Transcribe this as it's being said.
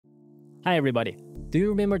Hi everybody! Do you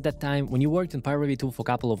remember that time when you worked on pyRevit tool for a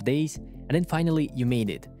couple of days and then finally you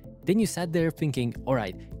made it? Then you sat there thinking,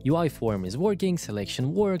 alright, UI form is working,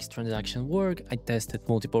 selection works, transaction work, I tested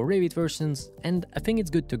multiple Revit versions and I think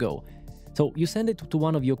it's good to go. So you send it to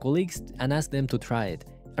one of your colleagues and ask them to try it.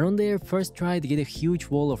 And on their first try they get a huge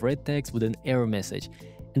wall of red text with an error message.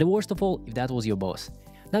 And the worst of all, if that was your boss.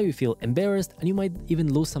 Now you feel embarrassed and you might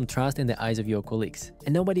even lose some trust in the eyes of your colleagues.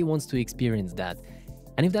 And nobody wants to experience that.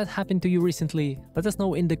 And if that happened to you recently, let us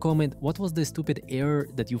know in the comment what was the stupid error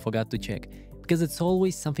that you forgot to check. Because it's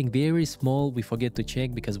always something very small we forget to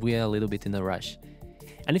check because we are a little bit in a rush.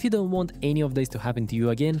 And if you don't want any of this to happen to you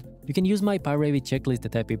again, you can use my pyRevit checklist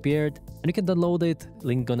that I prepared and you can download it,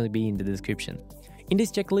 link gonna be in the description. In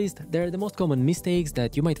this checklist, there are the most common mistakes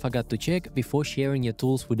that you might forget to check before sharing your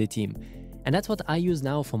tools with the team. And that's what I use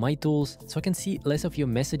now for my tools, so I can see less of your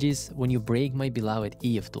messages when you break my beloved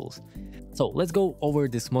EF tools. So let's go over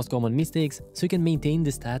these most common mistakes so you can maintain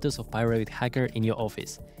the status of pyRevit hacker in your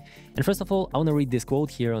office. And first of all, I want to read this quote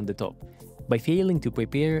here on the top. By failing to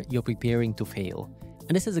prepare, you're preparing to fail.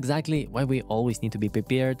 And this is exactly why we always need to be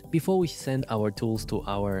prepared before we send our tools to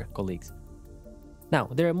our colleagues. Now,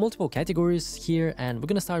 there are multiple categories here and we're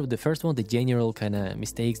going to start with the first one, the general kind of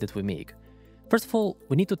mistakes that we make. First of all,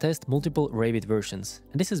 we need to test multiple Revit versions,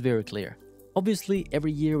 and this is very clear. Obviously,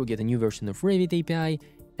 every year we get a new version of Revit API,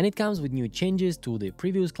 and it comes with new changes to the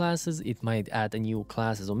previous classes. It might add a new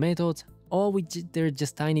classes or methods, or there are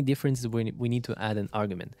just tiny differences when we need to add an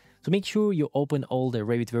argument. So make sure you open all the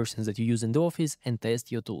Revit versions that you use in the office and test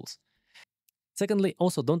your tools. Secondly,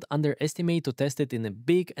 also don't underestimate to test it in a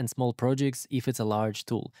big and small projects if it's a large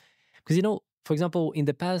tool. Because for example, in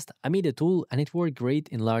the past, I made a tool and it worked great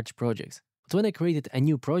in large projects. So when I created a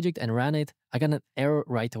new project and ran it, I got an error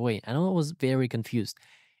right away and I was very confused.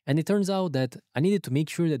 And it turns out that I needed to make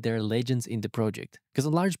sure that there are legends in the project. Because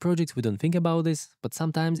on large projects we don't think about this, but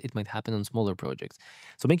sometimes it might happen on smaller projects.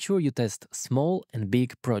 So make sure you test small and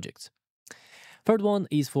big projects. Third one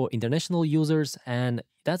is for international users, and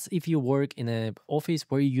that's if you work in an office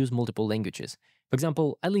where you use multiple languages. For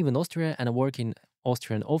example, I live in Austria and I work in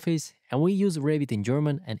Austrian office and we use Revit in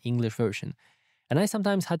German and English version. And I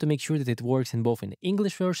sometimes had to make sure that it works in both in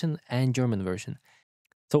English version and German version.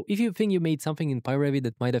 So if you think you made something in pyRevit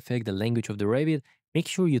that might affect the language of the Revit, make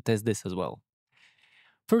sure you test this as well.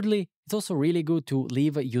 Thirdly, it's also really good to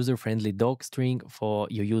leave a user-friendly doc string for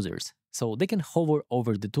your users. So they can hover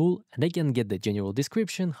over the tool and they can get the general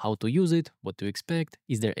description, how to use it, what to expect,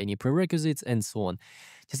 is there any prerequisites, and so on.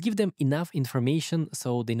 Just give them enough information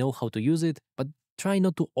so they know how to use it, but try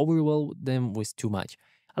not to overwhelm them with too much.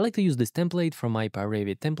 I like to use this template from my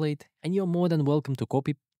pyRevit template, and you're more than welcome to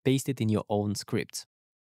copy-paste it in your own scripts.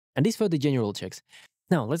 And these were the general checks.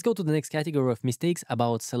 Now, let's go to the next category of mistakes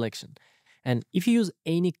about selection. And if you use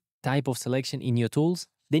any type of selection in your tools,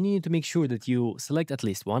 then you need to make sure that you select at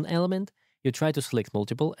least one element, you try to select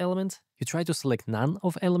multiple elements, you try to select none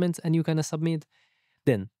of elements and you kind of submit.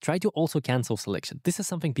 Then try to also cancel selection. This is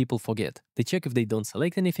something people forget. They check if they don't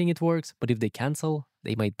select anything, it works, but if they cancel,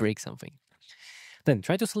 they might break something. Then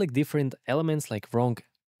try to select different elements like wrong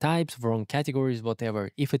types, wrong categories,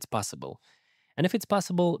 whatever, if it's possible. And if it's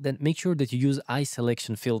possible, then make sure that you use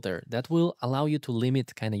iSelection filter. That will allow you to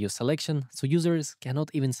limit kind of your selection, so users cannot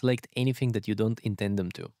even select anything that you don't intend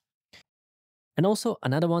them to. And also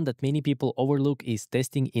another one that many people overlook is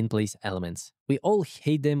testing in-place elements. We all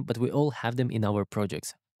hate them, but we all have them in our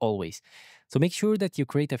projects, always. So make sure that you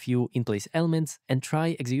create a few in-place elements and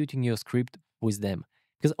try executing your script with them.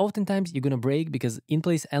 Because oftentimes you're going to break because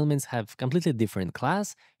in-place elements have completely different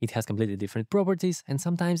class, it has completely different properties, and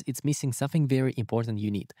sometimes it's missing something very important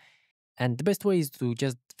you need. And the best way is to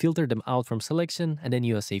just filter them out from selection and then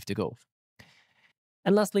you are safe to go.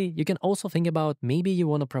 And lastly, you can also think about maybe you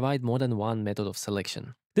want to provide more than one method of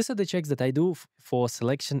selection. These are the checks that I do for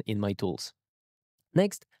selection in my tools.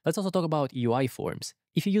 Next, let's also talk about UI forms.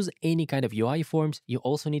 If you use any kind of UI forms, you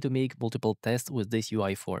also need to make multiple tests with this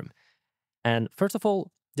UI form. And first of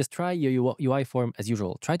all, just try your UI form as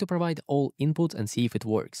usual. Try to provide all inputs and see if it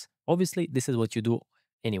works. Obviously, this is what you do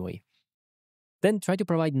anyway. Then try to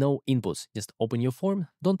provide no inputs. Just open your form,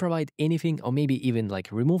 don't provide anything, or maybe even like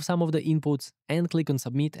remove some of the inputs and click on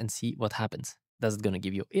submit and see what happens. Does it gonna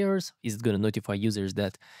give you errors? Is it gonna notify users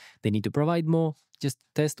that they need to provide more? Just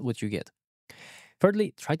test what you get.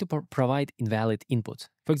 Thirdly, try to provide invalid inputs.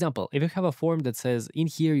 For example, if you have a form that says in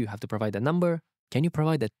here you have to provide a number, can you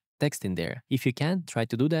provide a text in there? If you can, try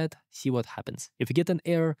to do that, see what happens. If you get an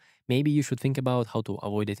error, maybe you should think about how to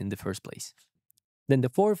avoid it in the first place. Then the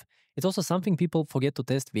fourth, it's also something people forget to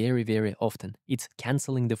test very, very often. It's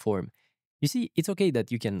canceling the form. You see, it's okay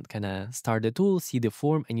that you can kind of start the tool, see the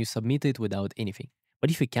form, and you submit it without anything. But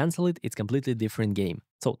if you cancel it, it's completely different game.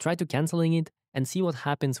 So try to canceling it and see what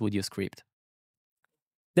happens with your script.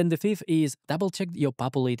 Then the fifth is double check your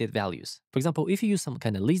populated values. For example, if you use some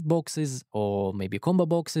kind of list boxes or maybe combo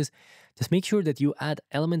boxes, just make sure that you add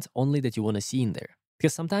elements only that you want to see in there.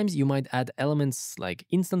 Because sometimes you might add elements like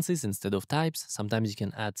instances instead of types. Sometimes you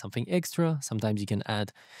can add something extra. Sometimes you can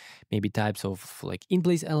add maybe types of like in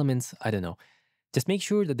place elements. I don't know. Just make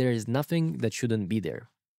sure that there is nothing that shouldn't be there.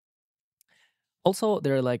 Also,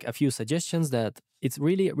 there are like a few suggestions that it's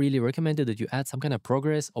really, really recommended that you add some kind of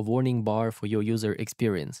progress or warning bar for your user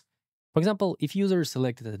experience. For example, if user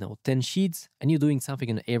selected, I don't know, 10 sheets and you're doing something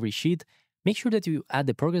on every sheet, make sure that you add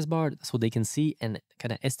the progress bar so they can see and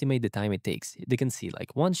kind of estimate the time it takes. They can see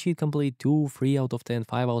like one sheet complete, two, 3 out of 10,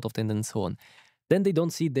 5 out of 10, and so on. Then they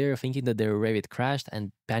don't sit there thinking that their Revit crashed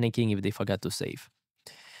and panicking if they forgot to save.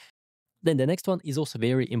 Then the next one is also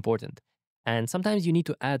very important. And sometimes you need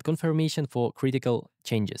to add confirmation for critical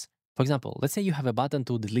changes. For example, let's say you have a button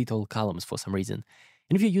to delete all columns for some reason.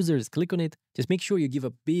 And if your users click on it, just make sure you give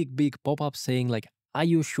a big pop-up saying like, are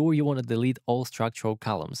you sure you want to delete all structural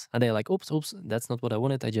columns? And they're like, oops, that's not what I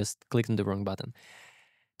wanted. I just clicked on the wrong button.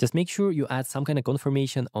 Just make sure you add some kind of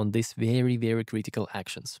confirmation on these very critical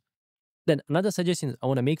actions. Then another suggestion I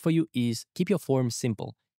want to make for you is keep your form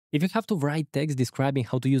simple. If you have to write text describing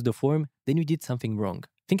how to use the form, then you did something wrong.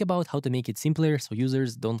 Think about how to make it simpler so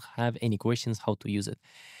users don't have any questions how to use it.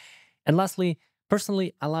 And lastly,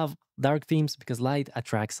 personally, I love dark themes because light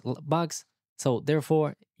attracts bugs. So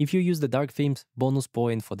therefore, if you use the dark themes, bonus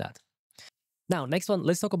point for that. Now, next one,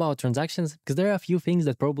 let's talk about transactions because there are a few things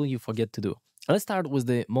that probably you forget to do. Let's start with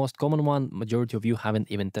the most common one majority of you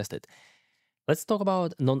haven't even tested. Let's talk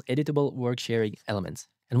about non-editable work sharing elements.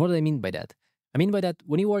 And what do I mean by that? I mean by that,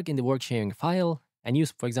 when you work in the work sharing file and you,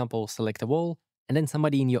 for example, select a wall, and then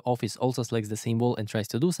somebody in your office also selects the same wall and tries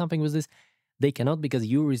to do something with this, they cannot because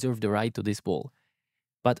you reserve the right to this wall.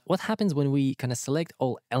 But what happens when we kind of select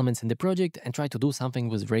all elements in the project and try to do something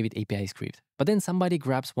with Revit API script? But then somebody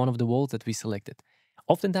grabs one of the walls that we selected.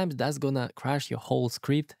 Oftentimes that's gonna crash your whole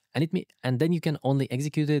script and then you can only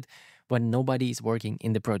execute it when nobody is working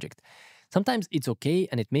in the project. Sometimes it's okay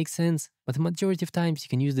and it makes sense, but the majority of times you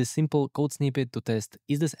can use this simple code snippet to test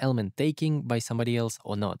is this element taken by somebody else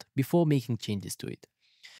or not before making changes to it.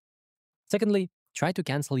 Secondly, try to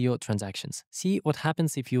cancel your transactions. See what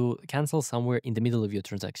happens if you cancel somewhere in the middle of your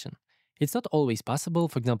transaction. It's not always possible.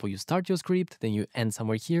 For example, you start your script, then you end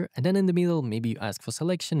somewhere here, and then in the middle, maybe you ask for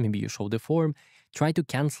selection, maybe you show the form. Try to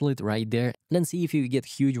cancel it right there, and then see if you get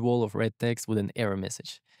huge wall of red text with an error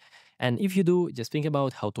message. And if you do, just think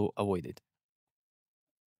about how to avoid it.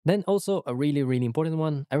 Then also a really important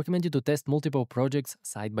one, I recommend you to test multiple projects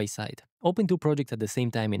side by side. Open 2 projects at the same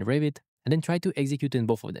time in Revit, and then try to execute in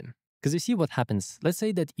both of them. Because you see what happens. Let's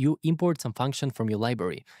say that you import some function from your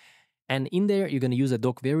library. And in there, you're going to use a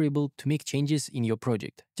doc variable to make changes in your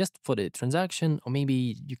project, just for the transaction, or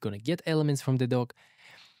maybe you're going to get elements from the doc.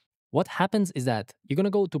 What happens is that you're going to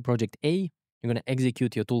go to project A, you're going to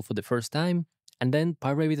execute your tool for the first time, and then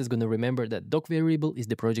pyRevit is going to remember that doc variable is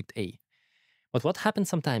the project A. But what happens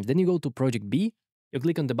sometimes, then you go to project B, you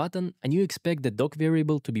click on the button, and you expect the doc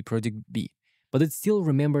variable to be project B, but it still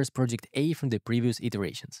remembers project A from the previous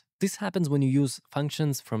iterations. This happens when you use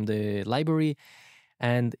functions from the library,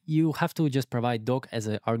 and you have to just provide doc as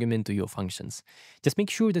an argument to your functions. Just make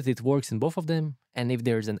sure that it works in both of them, and if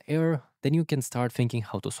there's an error, then you can start thinking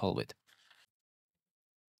how to solve it.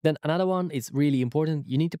 Then another one is really important,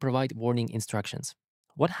 you need to provide warning instructions.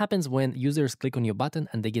 What happens when users click on your button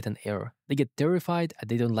and they get an error? They get terrified and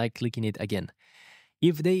they don't like clicking it again.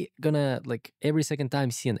 If they gonna like every second time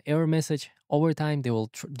see an error message, over time they will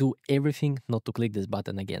do everything not to click this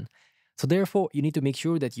button again. So therefore, you need to make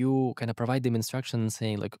sure that you kind of provide them instructions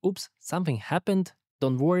saying like, oops, something happened.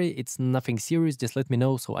 Don't worry, it's nothing serious. Just let me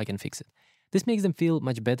know so I can fix it. This makes them feel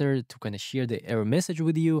much better to kind of share the error message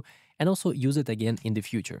with you and also use it again in the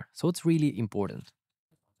future. So it's really important.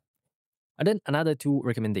 And then another 2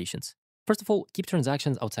 recommendations. First of all, keep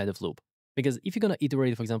transactions outside of loop. Because if you're going to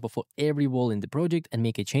iterate, for example, for every wall in the project and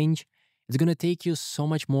make a change, it's going to take you so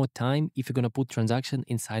much more time if you're going to put transaction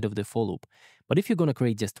inside of the for loop. But if you're going to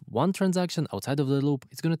create just one transaction outside of the loop,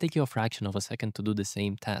 it's going to take you a fraction of a second to do the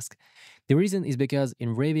same task. The reason is because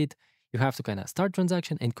in Revit, you have to kind of start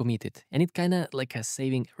transaction and commit it. And it kind of like a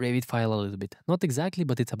saving Revit file a little bit. Not exactly,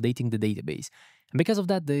 but it's updating the database. And because of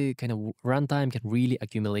that, the kind of runtime can really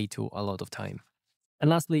accumulate to a lot of time. And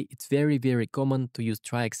lastly, it's very common to use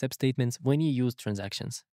try except statements when you use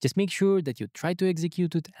transactions. Just make sure that you try to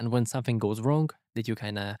execute it, and when something goes wrong, that you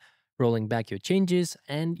kind of rolling back your changes,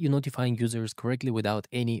 and you notifying users correctly without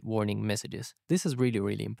any warning messages. This is really,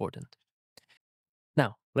 really important.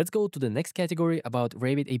 Now, let's go to the next category about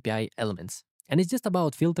Revit API elements. And it's just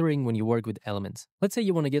about filtering when you work with elements. Let's say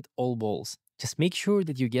you want to get all balls. Just make sure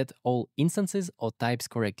that you get all instances or types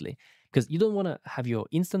correctly, because you don't want to have your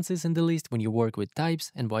instances in the list when you work with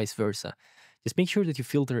types and vice versa. Just make sure that you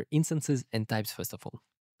filter instances and types first of all.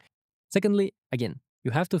 Secondly, again,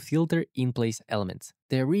 you have to filter in-place elements.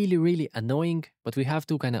 They're really, really annoying, but we have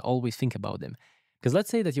to kind of always think about them. Because let's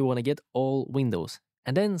say that you want to get all windows,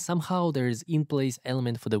 and then somehow there is in-place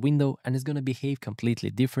element for the window and it's going to behave completely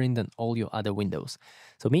different than all your other windows.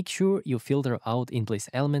 So make sure you filter out in-place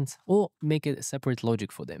elements or make a separate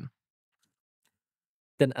logic for them.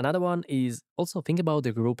 Then another one is also think about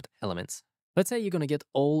the grouped elements. Let's say you're going to get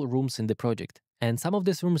all rooms in the project, and some of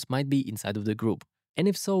these rooms might be inside of the group. And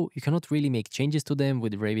if so, you cannot really make changes to them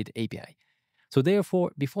with Revit API. So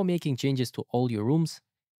therefore, before making changes to all your rooms,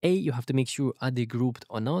 A, you have to make sure are they grouped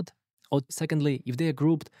or not. Or secondly, if they are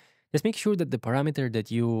grouped, just make sure that the parameter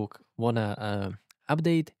that you want to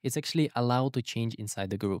update is actually allowed to change inside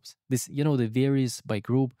the groups. This, the varies by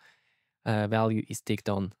group value is ticked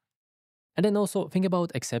on. And then also think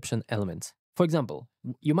about exception elements. For example,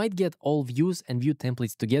 you might get all views and view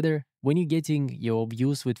templates together when you're getting your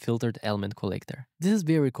views with filtered element collector. This is a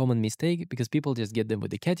very common mistake because people just get them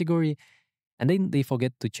with the category and then they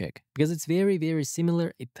forget to check. Because it's very, very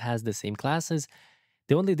similar, it has the same classes.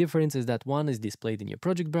 The only difference is that one is displayed in your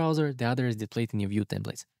project browser, the other is displayed in your view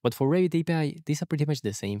templates. But for Revit API, these are pretty much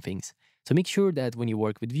the same things. So make sure that when you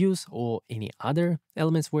work with views or any other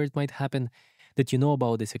elements where it might happen, that you know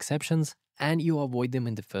about these exceptions and you avoid them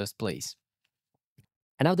in the first place.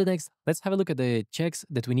 And now the next, let's have a look at the checks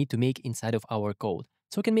that we need to make inside of our code,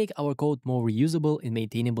 so we can make our code more reusable and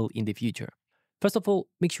maintainable in the future. First of all,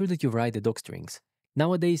 make sure that you write the doc strings.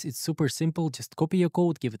 Nowadays, it's super simple. Just copy your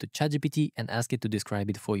code, give it to ChatGPT, and ask it to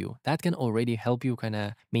describe it for you. That can already help you kind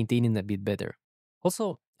of maintain it a bit better.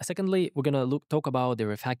 Also, secondly, we're gonna talk about the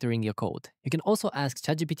refactoring your code. You can also ask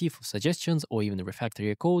ChatGPT for suggestions or even refactor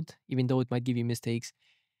your code, even though it might give you mistakes.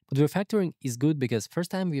 But refactoring is good because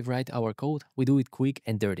first time we write our code, we do it quick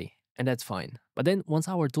and dirty, and that's fine. But then once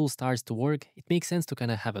our tool starts to work, it makes sense to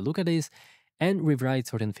kind of have a look at this and rewrite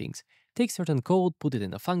certain things. Take certain code, put it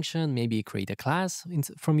in a function, maybe create a class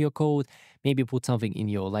from your code, maybe put something in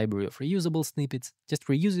your library of reusable snippets. Just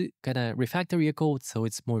reuse it, kind of refactor your code so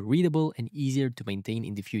it's more readable and easier to maintain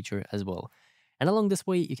in the future as well. And along this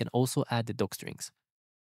way, you can also add the doc strings.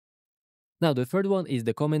 Now, the third one is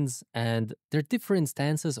the comments, and there are different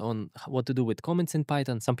stances on what to do with comments in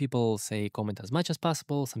Python. Some people say comment as much as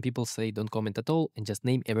possible. Some people say don't comment at all and just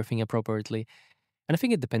name everything appropriately. And I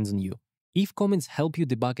think it depends on you. If comments help you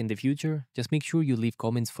debug in the future, just make sure you leave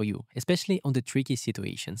comments for you, especially on the tricky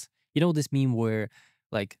situations. You know this meme where,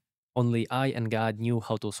 like, only I and God knew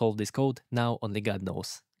how to solve this code, now only God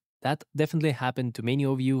knows. That definitely happened to many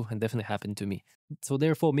of you and definitely happened to me. So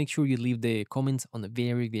therefore, make sure you leave the comments on the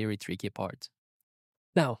very, very tricky part.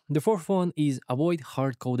 Now, the fourth one is avoid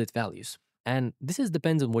hard-coded values. And this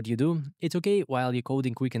depends on what you do. It's okay while you're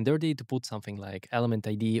coding quick and dirty to put something like element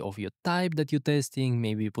ID of your type that you're testing,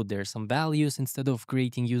 maybe put there some values instead of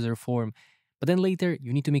creating user form. But then later,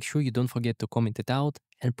 you need to make sure you don't forget to comment it out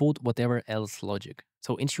and put whatever else logic.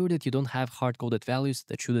 So ensure that you don't have hard-coded values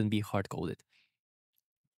that shouldn't be hard-coded.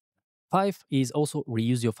 5 is also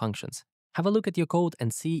reuse your functions. Have a look at your code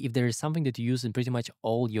and see if there is something that you use in pretty much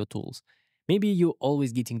all your tools. Maybe you're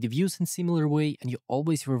always getting the views in similar way and you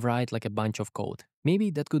always rewrite like a bunch of code. Maybe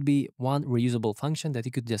that could be one reusable function that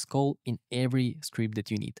you could just call in every script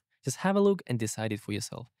that you need. Just have a look and decide it for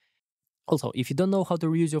yourself. Also, if you don't know how to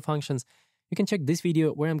reuse your functions, you can check this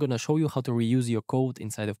video where I'm going to show you how to reuse your code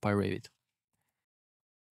inside of pyRevit.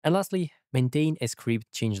 And lastly, maintain a script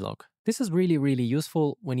changelog. This is really, really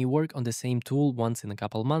useful when you work on the same tool once in a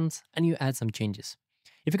couple months and you add some changes.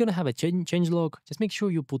 If you're going to have a changelog, just make sure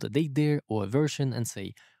you put a date there or a version and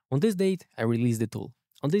say, on this date, I released the tool.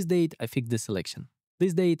 On this date, I fixed the selection.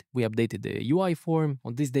 This date, we updated the UI form.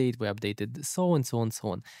 On this date, we updated so and so and so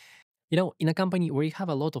on. You know, in a company where you have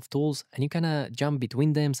a lot of tools and you kind of jump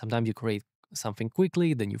between them, sometimes you create something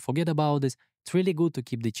quickly, then you forget about this. It's really good to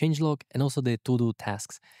keep the changelog and also the to-do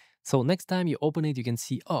tasks. So next time you open it, you can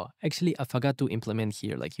see, oh, actually, I forgot to implement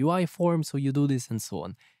here, like UI form, so you do this and so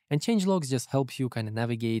on. And changelogs just helps you kind of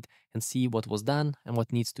navigate and see what was done and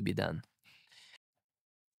what needs to be done.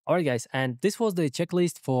 All right, guys, and this was the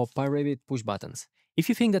checklist for pyRevit push buttons. If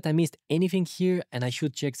you think that I missed anything here and I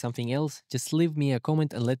should check something else, just leave me a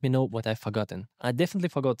comment and let me know what I've forgotten. I definitely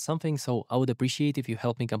forgot something, so I would appreciate if you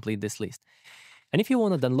help me complete this list. And if you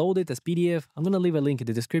want to download it as PDF, I'm going to leave a link in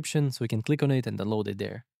the description so you can click on it and download it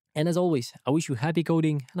there. And as always, I wish you happy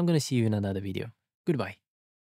coding, and I'm going to see you in another video. Goodbye.